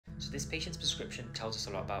So this patient's prescription tells us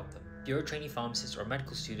a lot about them. If you're a trainee pharmacist or a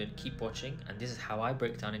medical student, keep watching, and this is how I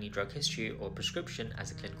break down any drug history or prescription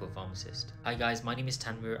as a clinical pharmacist. Hi guys, my name is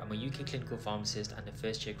Tanvir. I'm a UK clinical pharmacist and a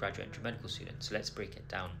first year graduate entry medical student, so let's break it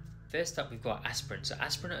down. First up, we've got aspirin. So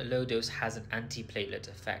aspirin at a low dose has an antiplatelet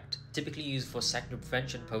effect, typically used for secondary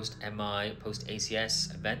prevention post-MI,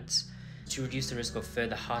 post-ACS events, to reduce the risk of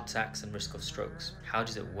further heart attacks and risk of strokes. How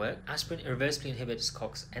does it work? Aspirin irreversibly inhibits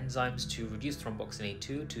COX enzymes to reduce thromboxane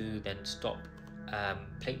A2 to then stop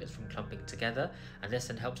platelets from clumping together, and this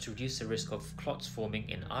then helps to reduce the risk of clots forming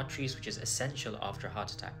in arteries, which is essential after a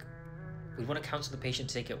heart attack. We want to counsel the patient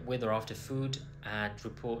to take it with or after food and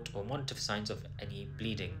report or monitor for signs of any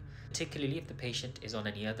bleeding, particularly if the patient is on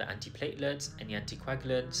any other antiplatelets, any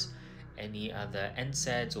anticoagulants, any other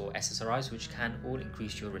NSAIDs or SSRIs, which can all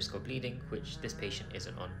increase your risk of bleeding, which this patient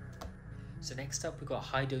isn't on. So next up, we've got a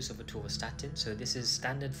high dose of Atorvastatin. So this is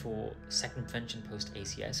standard for second prevention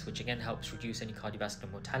post-ACS, which again helps reduce any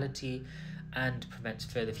cardiovascular mortality and prevents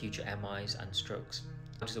further future MIs and strokes.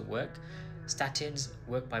 How does it work? Statins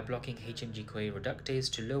work by blocking HMG-CoA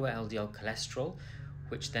reductase to lower LDL cholesterol,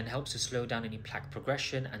 which then helps to slow down any plaque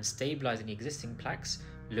progression and stabilize any existing plaques,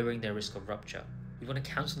 lowering their risk of rupture. We want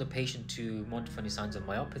to counsel the patient to monitor for any signs of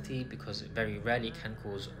myopathy, because very rarely it can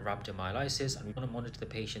cause rhabdomyolysis, and we want to monitor the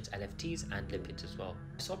patient's LFTs and lipids as well.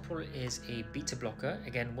 Bisoprolol is a beta blocker,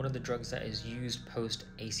 again one of the drugs that is used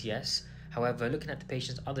post-ACS. However, looking at the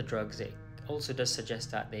patient's other drugs, it also does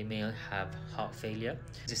suggest that they may have heart failure.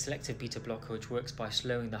 It's a selective beta blocker which works by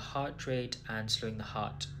slowing the heart rate and slowing the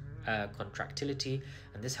heart contractility,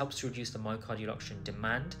 and this helps to reduce the myocardial oxygen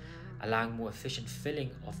demand, allowing more efficient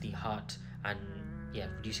filling of the heart and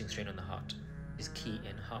reducing strain on the heart is key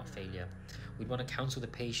in heart failure. We'd want to counsel the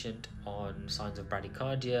patient on signs of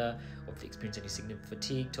bradycardia, or if they experience any significant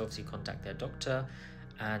fatigue, to obviously contact their doctor,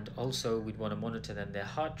 and also we'd want to monitor then their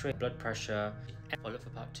heart rate, blood pressure, and follow up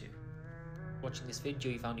for part 2. Watching this video,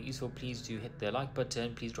 you found it useful, please do hit the like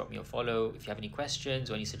button, please drop me a follow. If you have any questions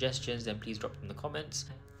or any suggestions, then please drop them in the comments.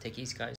 Take it easy guys.